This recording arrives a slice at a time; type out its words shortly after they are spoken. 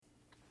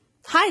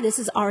Hi, this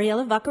is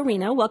Ariella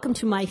Vaccarino. Welcome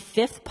to my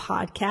 5th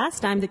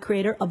podcast. I'm the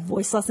creator of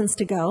Voice Lessons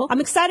to Go. I'm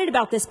excited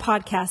about this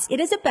podcast. It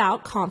is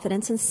about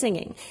confidence in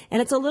singing,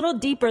 and it's a little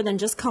deeper than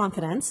just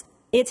confidence.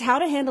 It's how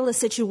to handle a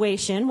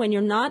situation when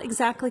you're not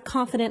exactly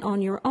confident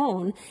on your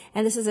own.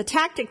 And this is a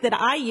tactic that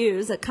I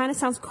use that kind of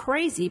sounds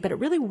crazy, but it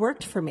really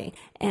worked for me.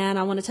 And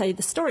I want to tell you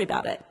the story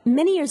about it.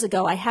 Many years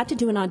ago, I had to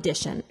do an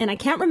audition, and I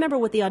can't remember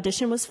what the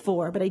audition was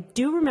for, but I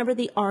do remember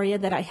the aria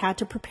that I had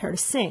to prepare to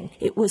sing.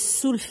 It was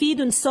Sul fi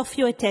d'un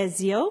soffio e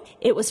tesio.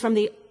 It was from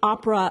the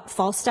opera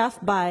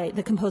Falstaff by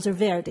the composer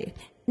Verdi.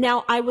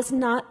 Now, I was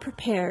not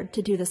prepared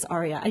to do this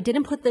aria. I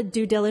didn't put the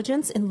due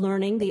diligence in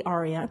learning the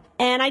aria.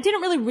 And I didn't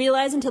really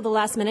realize until the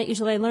last minute.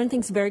 Usually I learn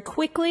things very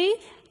quickly.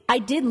 I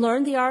did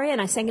learn the aria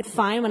and I sang it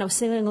fine when I was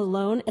singing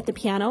alone at the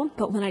piano.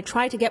 But when I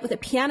tried to get with a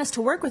pianist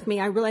to work with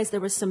me, I realized there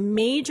was some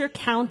major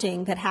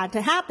counting that had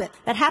to happen.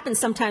 That happens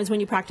sometimes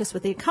when you practice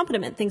with the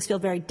accompaniment. Things feel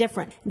very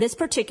different. This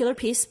particular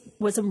piece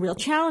was a real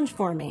challenge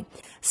for me.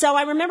 So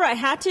I remember I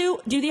had to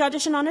do the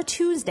audition on a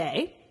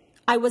Tuesday.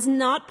 I was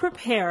not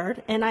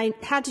prepared, and I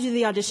had to do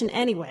the audition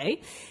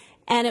anyway,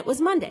 and it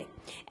was Monday.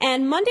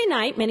 And Monday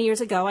night, many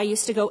years ago, I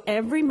used to go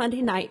every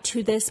Monday night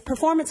to this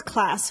performance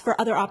class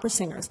for other opera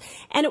singers.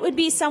 And it would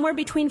be somewhere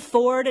between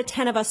 4 to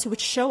 10 of us who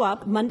would show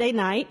up Monday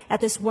night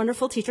at this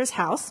wonderful teacher's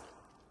house.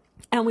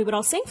 And we would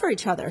all sing for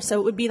each other. So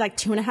it would be like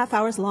 2.5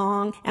 hours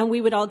long, and we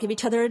would all give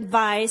each other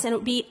advice, and it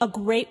would be a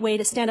great way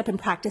to stand up and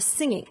practice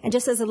singing. And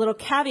just as a little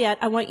caveat,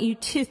 I want you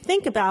to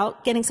think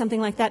about getting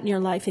something like that in your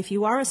life if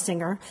you are a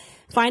singer.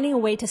 Finding a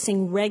way to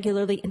sing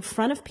regularly in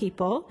front of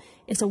people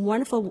is a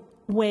wonderful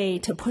way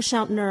to push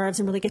out nerves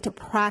and really get to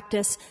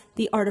practice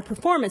the art of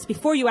performance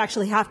before you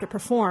actually have to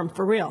perform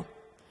for real.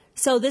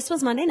 So this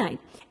was Monday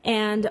night,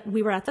 and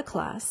we were at the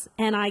class,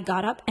 and I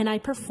got up and I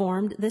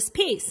performed this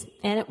piece,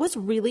 and it was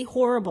really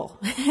horrible.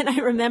 And I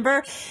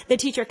remember the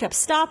teacher kept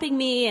stopping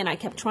me, and I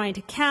kept trying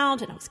to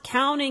count, and I was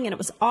counting, and it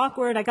was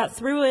awkward. I got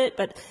through it,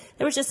 but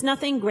there was just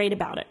nothing great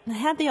about it. I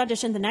had the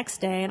audition the next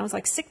day, and I was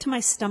like sick to my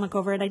stomach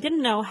over it. I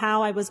didn't know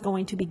how I was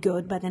going to be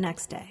good by the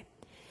next day.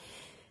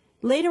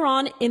 Later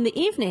on in the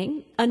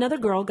evening, another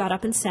girl got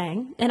up and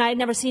sang, and I had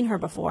never seen her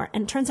before,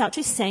 and it turns out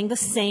she sang the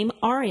same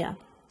aria.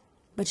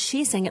 But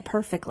she sang it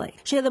perfectly.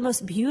 She had the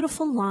most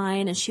beautiful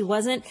line, and she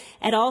wasn't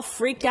at all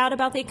freaked out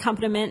about the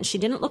accompaniment. She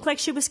didn't look like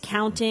she was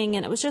counting,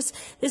 and it was just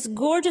this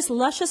gorgeous,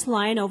 luscious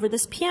line over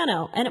this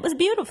piano, and it was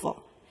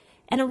beautiful.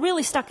 And it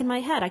really stuck in my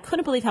head. I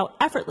couldn't believe how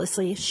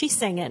effortlessly she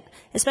sang it,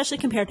 especially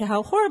compared to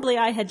how horribly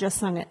I had just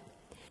sung it.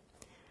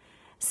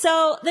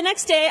 So the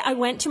next day, I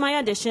went to my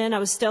audition. I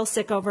was still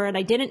sick over it.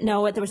 I didn't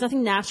know it. There was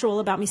nothing natural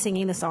about me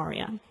singing this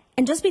aria.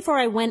 And just before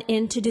I went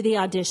in to do the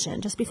audition,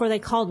 just before they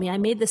called me, I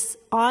made this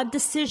odd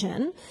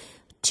decision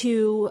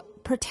to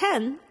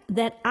pretend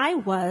that I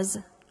was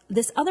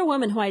this other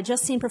woman who I had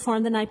just seen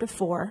perform the night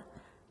before,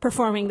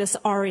 performing this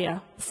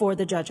aria for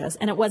the judges.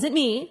 And it wasn't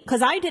me,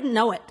 because I didn't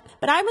know it,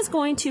 but I was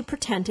going to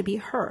pretend to be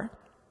her.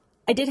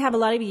 I did have a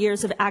lot of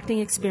years of acting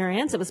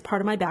experience. It was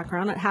part of my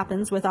background. It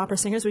happens with opera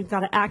singers. We've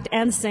got to act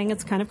and sing.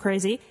 It's kind of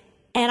crazy.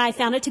 And I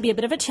found it to be a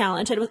bit of a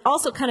challenge. It was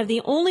also kind of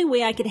the only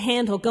way I could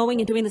handle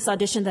going and doing this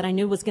audition that I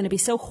knew was going to be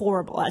so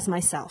horrible as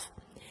myself.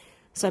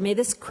 So I made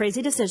this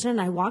crazy decision.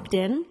 I walked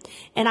in,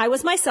 and I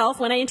was myself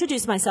when I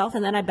introduced myself,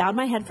 and then I bowed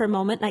my head for a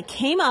moment, and I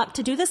came up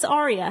to do this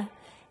aria,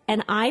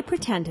 and I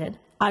pretended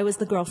I was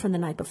the girl from the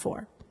night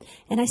before.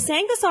 And I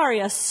sang this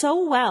aria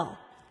so well.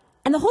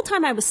 And the whole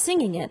time I was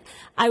singing it,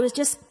 I was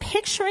just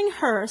picturing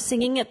her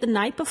singing it the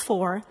night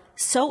before,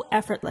 so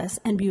effortless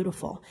and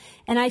beautiful.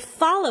 And I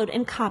followed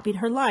and copied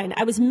her line.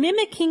 I was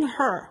mimicking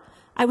her.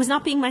 I was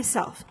not being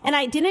myself. And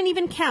I didn't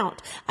even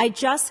count. I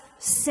just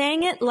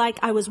sang it like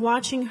I was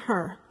watching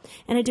her.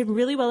 And I did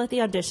really well at the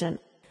audition.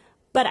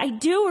 But I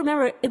do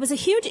remember it was a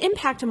huge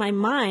impact on my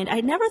mind. I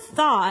never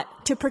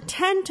thought to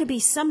pretend to be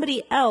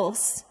somebody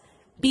else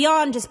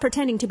beyond just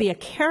pretending to be a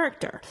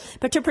character,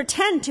 but to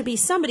pretend to be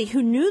somebody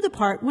who knew the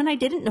part when I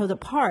didn't know the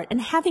part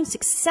and having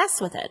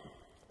success with it.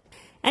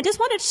 I just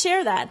wanted to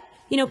share that.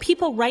 You know,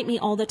 people write me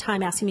all the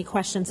time asking me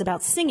questions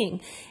about singing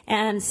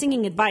and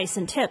singing advice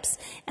and tips.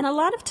 And a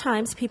lot of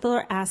times people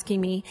are asking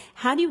me,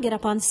 how do you get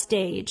up on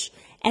stage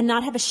and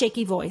not have a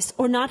shaky voice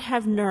or not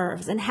have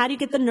nerves? And how do you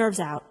get the nerves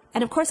out?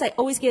 And of course, I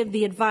always give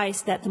the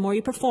advice that the more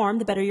you perform,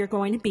 the better you're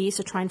going to be.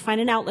 So try and find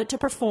an outlet to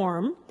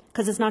perform,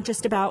 because it's not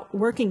just about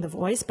working the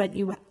voice, but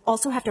you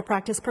also have to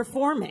practice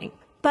performing.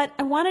 But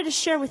I wanted to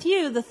share with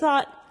you the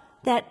thought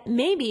that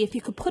maybe if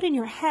you could put in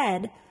your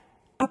head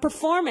a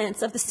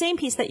performance of the same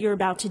piece that you're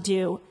about to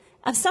do,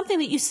 of something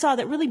that you saw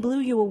that really blew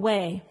you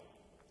away,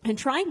 and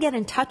try and get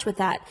in touch with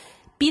that.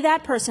 Be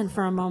that person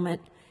for a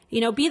moment. You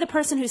know, be the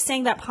person who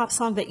sang that pop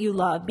song that you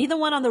love. Be the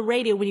one on the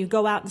radio when you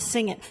go out and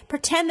sing it.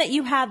 Pretend that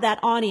you have that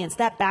audience,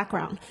 that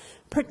background.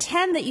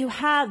 Pretend that you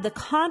have the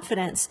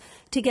confidence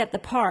to get the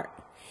part.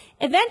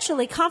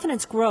 Eventually,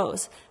 confidence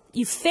grows.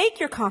 You fake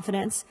your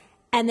confidence,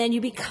 and then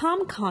you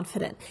become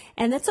confident.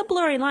 And that's a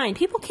blurry line.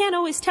 People can't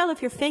always tell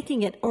if you're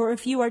faking it or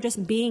if you are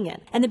just being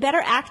it. And the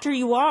better actor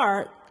you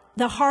are,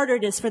 the harder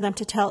it is for them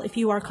to tell if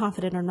you are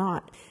confident or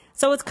not.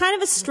 So it's kind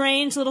of a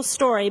strange little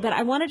story, but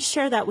I wanted to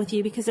share that with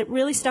you because it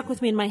really stuck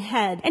with me in my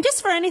head. And just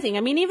for anything,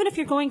 I mean, even if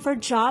you're going for a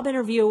job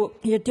interview,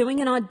 you're doing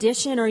an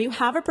audition, or you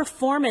have a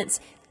performance,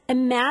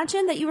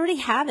 imagine that you already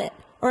have it,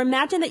 or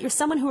imagine that you're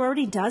someone who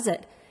already does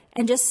it,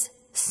 and just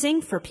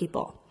sing for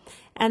people.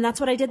 And that's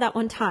what I did that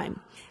one time.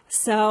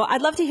 So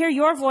I'd love to hear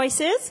your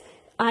voices.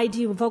 I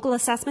do vocal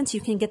assessments. You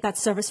can get that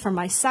service from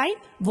my site,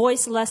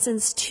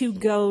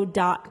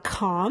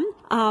 voicelessons2go.com.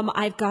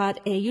 I've got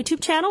a YouTube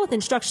channel with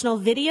instructional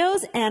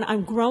videos, and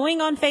I'm growing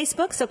on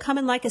Facebook, so come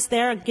and like us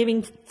there. I'm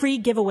giving free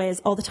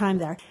giveaways all the time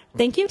there.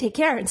 Thank you. Take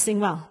care and sing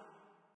well.